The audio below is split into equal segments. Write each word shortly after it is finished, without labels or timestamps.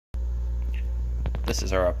This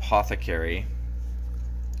is our Apothecary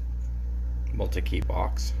Multikeep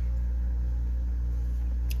box,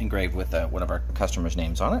 engraved with one of our customers'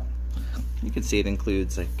 names on it. You can see it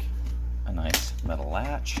includes like a nice metal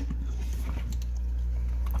latch.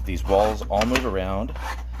 These walls all move around,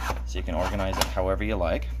 so you can organize it however you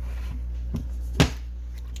like.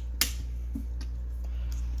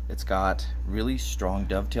 It's got really strong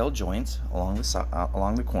dovetail joints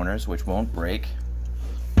along the corners, which won't break.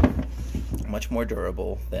 Much more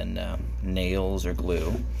durable than nails or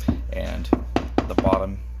glue, and the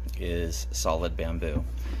bottom is solid bamboo.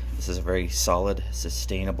 This is a very solid,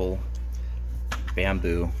 sustainable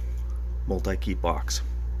bamboo multi-keep box.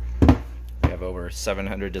 We have over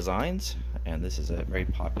 700 designs, and this is a very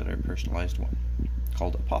popular personalized one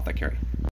called Apothecary.